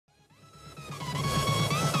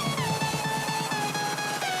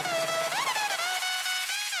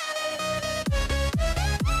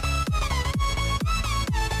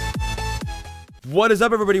What is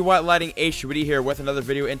up, everybody? White Lighting HUD here with another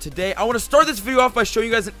video, and today I want to start this video off by showing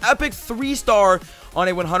you guys an epic 3-star on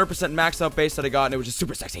a 100% maxed out base that I got, and it was just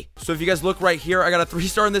super sexy. So if you guys look right here, I got a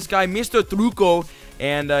 3-star in this guy, Mr. Truco,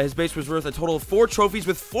 and his base was worth a total of 4 trophies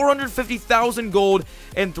with 450,000 gold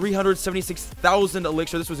and 376,000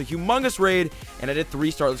 elixir. This was a humongous raid, and I did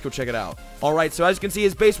 3-star. Let's go check it out. Alright, so as you can see,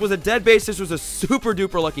 his base was a dead base. This was a super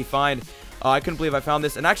duper lucky find. I couldn't believe I found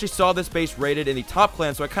this, and actually saw this base rated in the top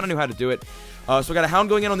clan, so I kind of knew how to do it. So we got a hound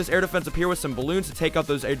going in on this air defense up here with some balloons to take out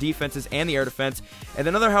those air defenses and the air defense, and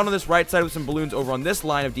then another hound on this right side with some balloons over on this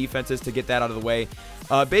line of defenses to get that out of the way.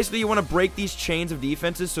 Basically, you want to break these chains of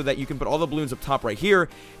defenses so that you can put all the balloons up top right here,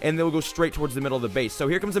 and they'll go straight towards the middle of the base. So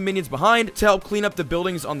here comes the minions behind to help clean up the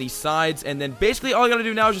buildings on these sides, and then basically all I gotta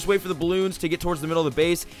do now is just wait for the balloons to get towards the middle of the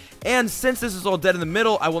base. And since this is all dead in the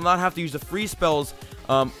middle, I will not have to use the free spells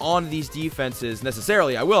on these defenses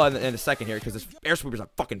necessarily. I will in a second here, because this air sweeper's a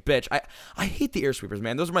fucking bitch. I hate the air sweepers,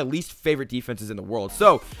 man. Those are my least favorite defenses in the world.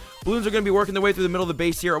 So balloons are going to be working their way through the middle of the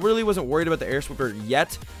base here. I really wasn't worried about the air sweeper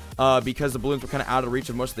yet, because the balloons were kind of out of reach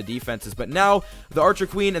of most of the defenses. But now the Archer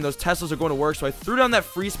Queen and those Teslas are going to work, so I threw down that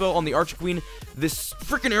free spell on the Archer Queen, this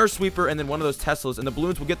freaking air sweeper, and then one of those Teslas, and the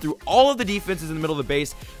balloons will get through all of the defenses in the middle of the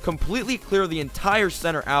base, completely clear the entire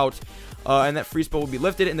center out. And that free spell will be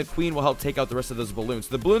lifted, and the queen will help take out the rest of those balloons.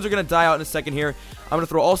 So the balloons are going to die out in a second here. I'm going to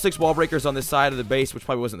throw all 6 wall breakers on this side of the base, which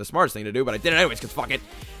probably wasn't the smartest thing to do, but I did it anyways, because fuck it.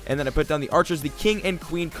 And then I put down the archers, the king and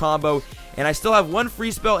queen combo, and I still have 1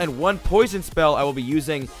 free spell and 1 poison spell I will be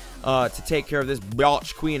using to take care of this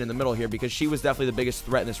Belch queen in the middle here, because she was definitely the biggest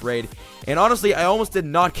threat in this raid. And honestly, I almost did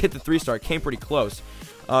not get the 3-star. It came pretty close.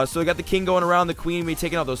 So we got the king going around, the queen will be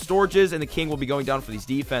taking out those storages, and the king will be going down for these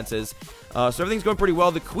defenses. So everything's going pretty well.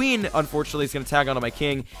 The queen, unfortunately, is going to tag onto my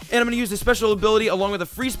king, and I'm going to use the special ability along with a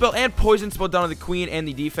free spell and poison spell down on the queen and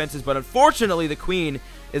the defenses, but unfortunately, the queen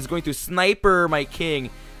is going to sniper my king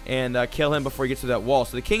and kill him before he gets to that wall.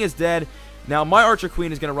 So the king is dead. Now my archer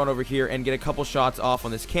queen is going to run over here and get a couple shots off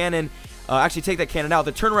on this cannon. Actually take that cannon out,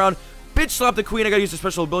 then turn around, bitch slap the queen. I got to use the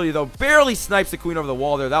special ability, though. Barely snipes the queen over the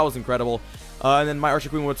wall there. That was incredible. And then my Archer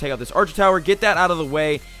Queen will take out this Archer Tower, get that out of the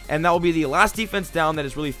way, and that will be the last defense down that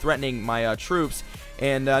is really threatening my troops.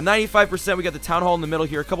 And 95%, we got the Town Hall in the middle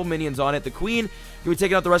here, a couple minions on it. The Queen will be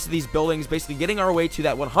taking out the rest of these buildings, basically getting our way to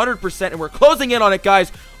that 100%, and we're closing in on it,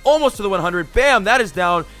 guys. Almost to the 100. Bam, that is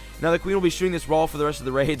down. Now the Queen will be shooting this wall for the rest of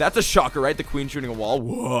the raid. That's a shocker, right? The Queen shooting a wall.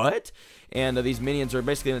 What? And these minions are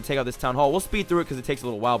basically going to take out this Town Hall. We'll speed through it because it takes a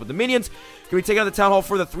little while. But the minions can be taking out the Town Hall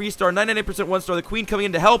for the 3-star, 99% 1-star. The Queen coming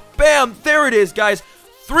in to help. Bam! There it is, guys.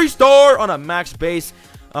 3-star on a max base.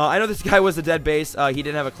 I know this guy was a dead base. He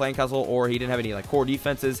didn't have a clan castle, or he didn't have any like core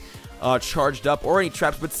defenses charged up, or any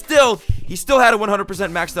traps. But still, he still had a 100%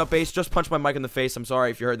 maxed out base. Just punched my mic in the face. I'm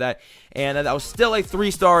sorry if you heard that. And that was still a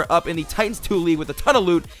 3-star up in the Titans 2 League with a ton of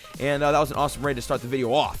loot. And that was an awesome raid to start the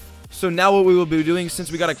video off. So now what we will be doing,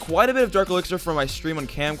 since we got quite a bit of Dark Elixir from my stream on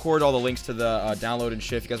Camcord, all the links to the download and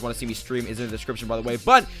shit, if you guys want to see me stream, is in the description, by the way.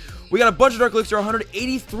 But we got a bunch of Dark Elixir,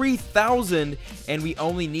 183,000, and we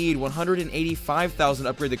only need 185,000 to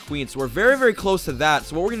upgrade the Queen. So we're very, very close to that.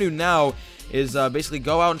 So what we're going to do now is basically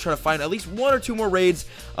go out and try to find at least 1 or 2 more raids,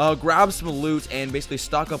 grab some loot, and basically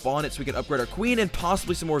stock up on it so we can upgrade our queen and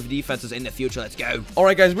possibly some more defenses in the future. Let's go.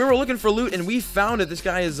 Alright, guys, we were looking for loot, and we found it. This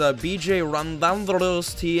guy is BJ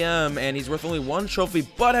Randandros TM, and he's worth only 1 trophy,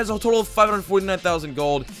 but has a total of 549,000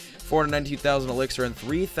 gold, 492,000 elixir, and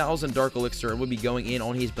 3,000 dark elixir, and we'll be going in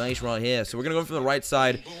on his base right here. So we're going to go from the right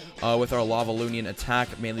side with our Lava Lunian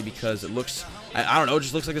attack, mainly because it looks, I don't know, it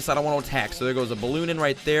just looks like the side I want to attack. So there goes a balloon in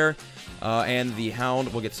right there. And the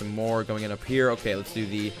hound will get some more going in up here. Okay, let's do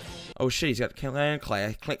the... Oh shit, he's got clan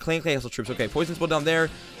castle troops. Okay, poison spell down there.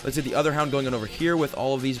 Let's do the other hound going in over here with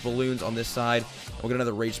all of these balloons on this side. We'll get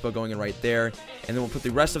another rage spell going in right there. And then we'll put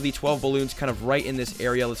the rest of the 12 balloons kind of right in this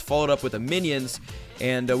area. Let's follow it up with the minions.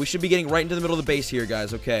 And we should be getting right into the middle of the base here,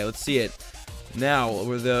 guys. Okay, let's see it. Now,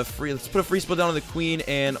 with the free, let's put a free spell down on the queen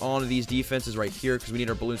and on these defenses right here, because we need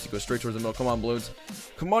our balloons to go straight towards the middle. Come on, balloons.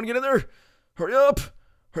 Come on, get in there. Hurry up.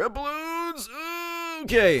 Hurry up, balloons!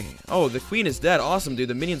 Okay. Oh, the queen is dead. Awesome, dude.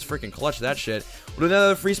 The minions freaking clutch that shit. We'll do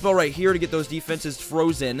another free spell right here to get those defenses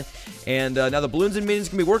frozen. And now the balloons and minions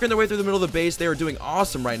can be working their way through the middle of the base. They are doing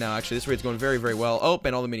awesome right now, actually. This raid's going very, very well. Oh,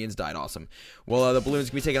 and all the minions died. Awesome. Well, the balloons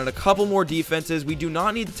can be taking out a couple more defenses. We do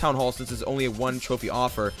not need the Town Hall since it's only a 1 trophy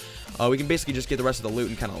offer. We can basically just get the rest of the loot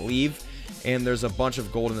and kind of leave. And there's a bunch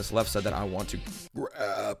of gold on this left side that I want to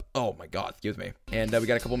grab. Oh my god, excuse me. And we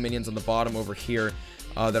got a couple minions on the bottom over here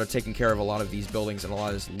that are taking care of a lot of these buildings and a lot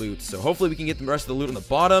of this loot. So hopefully we can get the rest of the loot on the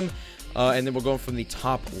bottom. And then we'll go from the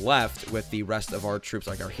top left with the rest of our troops,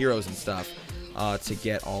 like our heroes and stuff. to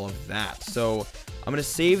get all of that. So I'm gonna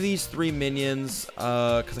save these 3 minions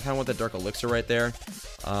because I kind of want that dark elixir right there.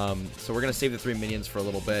 So we're gonna save the 3 minions for a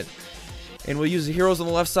little bit, and we'll use the heroes on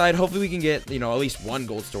the left side. Hopefully we can get, you know, at least 1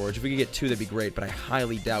 gold storage. If we can get 2, that'd be great, but I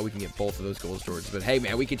highly doubt we can get both of those gold storage. But hey,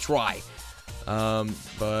 man, we can try. But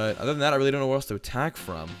other than that, I really don't know where else to attack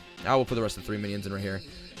from. I will put the rest of the 3 minions in right here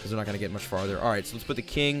because they're not gonna get much farther. All right, so let's put the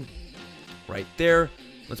king right there.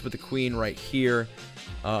 Let's put the queen right here.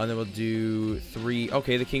 And then we'll do 3.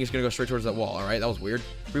 Okay, the king is going to go straight towards that wall. All right, that was weird.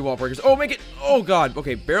 3 wall breakers. Oh, make it. Oh, God.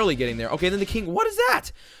 Okay, barely getting there. Okay, then the king. What is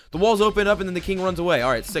that? The walls open up, and then the king runs away.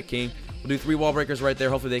 All right, sick king. We'll do 3 wall breakers right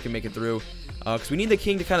there. Hopefully they can make it through. Because we need the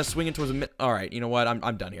king to kind of swing in towards the All right, you know what?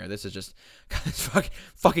 I'm done here. This is just this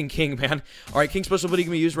fucking king, man. All right, king special ability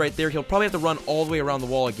can be used right there. He'll probably have to run all the way around the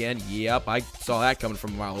wall again. Yep, I saw that coming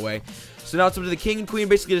from a mile away. So now it's up to the king and queen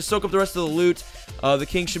basically to soak up the rest of the loot. The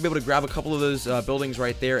king should be able to grab a couple of those buildings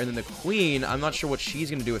right there. And then the queen, I'm not sure what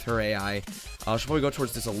she's going to do with her AI. She'll probably go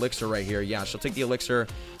towards this elixir right here. Yeah, she'll take the elixir.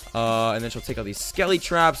 And then she'll take all these skelly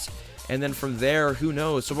traps. And then from there, who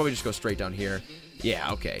knows? She'll probably just go straight down here.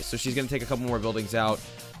 Yeah, okay. So she's going to take a couple more buildings out.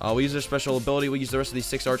 We'll use her special ability. We'll use the rest of these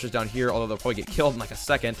 6 archers down here, although they'll probably get killed in like a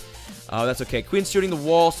second. That's okay. Queen's shooting the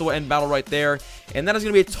wall, so we'll end battle right there. And that is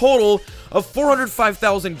going to be a total of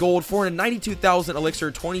 405,000 gold, 492,000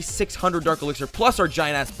 elixir, 2,600 dark elixir, plus our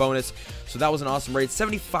giant-ass bonus. So that was an awesome raid.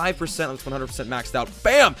 75%, that's 100% maxed out.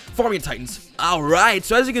 Bam! Farming Titans. Alright,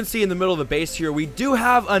 so as you can see in the middle of the base here, we do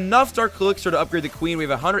have enough dark elixir to upgrade the queen. We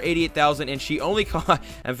have 188,000, and she only cost,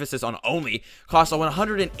 emphasis on only, costs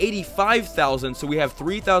 185,000, so we have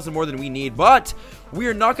 3,000 more than we need. But we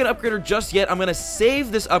are not going to upgrade her just yet. I'm going to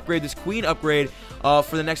save this upgrade, this queen upgrade,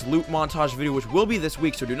 for the next loot montage video, which will be this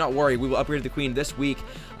week, so do not worry. We will upgrade the queen this week.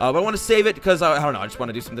 But I want to save it because, I don't know, I just want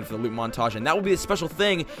to do something for the loot montage, and that will be a special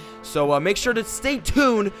thing. So make sure to stay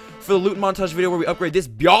tuned for the loot montage video where we upgrade this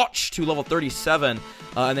biatch to level 37.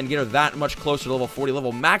 And then get her that much closer to level 40,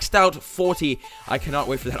 level maxed out 40. I cannot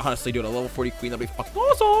wait for that, honestly, dude. A level 40 queen, that'd be fucking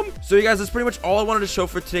awesome. So, you guys, that's pretty much all I wanted to show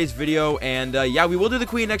for today's video. And, yeah, we will do the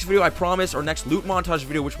queen next video, I promise, or next loot montage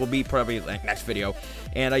video, which will be probably like next video.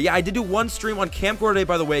 And, yeah, I did do 1 stream on Camcord today,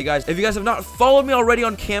 by the way, guys. If you guys have not followed me already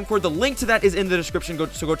on Camcord, the link to that is in the description.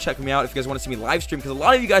 So go check me out if you guys want to see me live stream, because a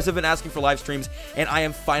lot of you guys have been asking for live streams, and I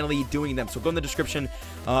am finally doing them. So go in the description,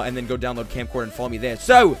 and then go download Camcord and follow me there.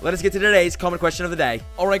 So, let us get to today's comment question of the day.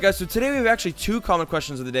 Alright, guys, so today we have actually 2 comment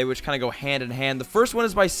questions of the day, which kind of go hand in hand. The first one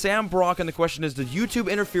is by Sam Brock, and the question is, does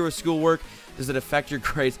YouTube interfere with schoolwork? Does it affect your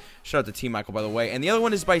grades? Shout out to T. Michael, by the way. And the other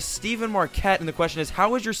one is by Stephen Marquette, and the question is,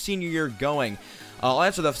 how is your senior year going? I'll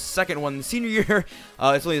answer the second one. Senior year,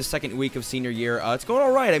 it's only the 2nd week of senior year. It's going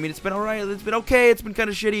alright. I mean, it's been alright. It's been okay. It's been kind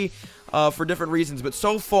of shitty for different reasons. But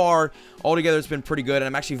so far, altogether, it's been pretty good. And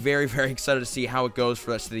I'm actually very, very excited to see how it goes for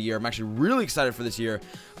the rest of the year. I'm actually really excited for this year.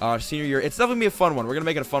 Senior year. It's definitely going to be a fun one. We're going to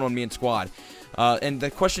make it a fun one, me and Squad. And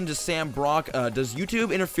the question to Sam Brock, does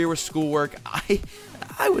YouTube interfere with schoolwork?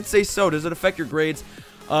 I would say so. Does it affect your grades?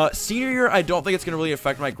 Senior year, I don't think it's going to really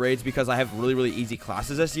affect my grades because I have really, really easy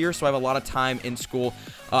classes this year, so I have a lot of time in school.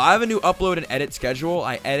 I have a new upload and edit schedule.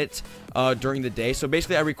 I edit during the day, so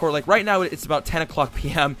basically I record, like right now it's about 10 o'clock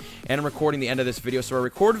p.m. and I'm recording the end of this video, so I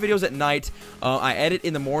record videos at night, I edit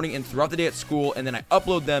in the morning and throughout the day at school, and then I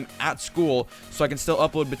upload them at school, so I can still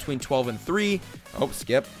upload between 12 and 3. Oh,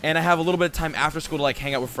 skip. And I have a little bit of time after school to like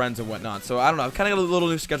hang out with friends and whatnot, so I don't know, I've kind of got a little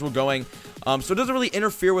new schedule going. So it doesn't really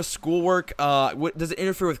interfere with schoolwork. Does it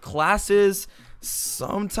interfere with classes?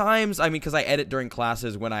 Sometimes. I mean, because I edit during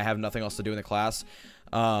classes when I have nothing else to do in the class.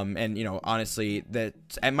 And, you know, honestly,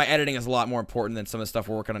 and my editing is a lot more important than some of the stuff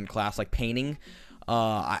we're working on in class, like painting.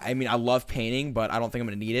 I mean, I love painting, but I don't think I'm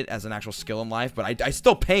going to need it as an actual skill in life. But I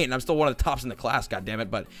still paint, and I'm still one of the tops in the class, goddammit.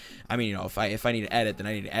 But, I mean, you know, if I need to edit, then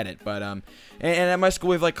I need to edit. But, and at my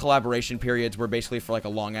school, we have, like, collaboration periods where basically for, like, a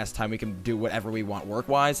long-ass time we can do whatever we want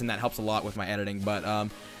work-wise, and that helps a lot with my editing. But,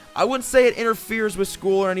 I wouldn't say it interferes with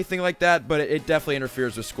school or anything like that, but it definitely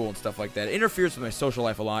interferes with school and stuff like that. It interferes with my social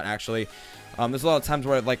life a lot, actually. There's a lot of times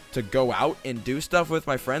where I'd like to go out and do stuff with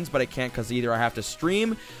my friends, but I can't because either I have to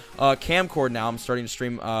stream Camcord now. I'm starting to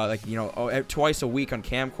stream, like, you know, twice a week on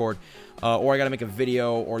Camcord. Or I gotta make a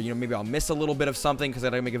video, or, you know, maybe I'll miss a little bit of something because I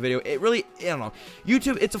gotta make a video. It really, I don't know.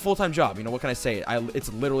 YouTube, it's a full-time job. You know, what can I say?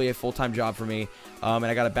 It's literally a full-time job for me, and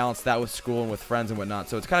I gotta balance that with school and with friends and whatnot.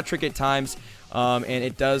 So it's kind of tricky at times, and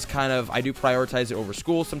it does kind of, I do prioritize it over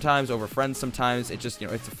school sometimes, over friends sometimes. It just, you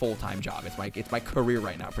know, it's a full-time job. It's my career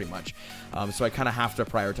right now, pretty much. So I kind of have to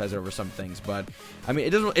prioritize it over some things. But I mean,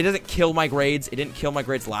 it doesn't kill my grades. It didn't kill my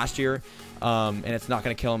grades last year, and it's not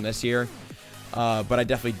gonna kill them this year. But I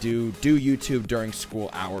definitely do YouTube during school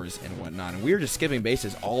hours and whatnot. And we are just skipping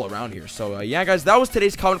bases all around here. So yeah, guys, that was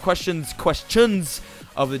today's comment questions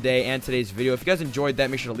of the day and today's video. If you guys enjoyed that,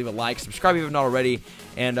 make sure to leave a like, subscribe if you have not already,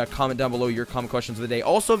 and comment down below your comment questions of the day.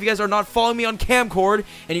 Also, if you guys are not following me on Camcord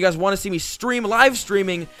and you guys want to see me live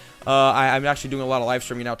streaming, I'm actually doing a lot of live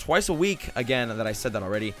streaming now, twice a week, again, that I said that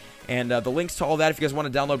already. And the links to all that, if you guys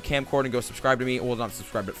want to download Camcord and go subscribe to me, well, not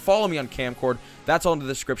subscribe, but follow me on Camcord, that's all in the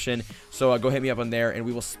description. So go hit me up on there, and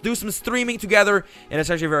we will do some streaming together, and it's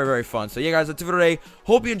actually very, very fun. So yeah, guys, that's it for today.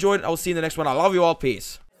 Hope you enjoyed. I will see you in the next one. I love you all.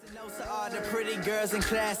 Peace. The pretty girls in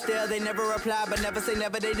class still, they never reply, but never say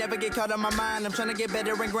never, they never get caught on my mind. I'm trying to get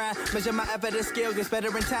better and grind, measure my effort and skill, gets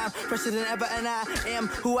better in time, fresher than ever, and I am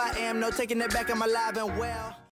who I am, no taking it back, I'm alive and well.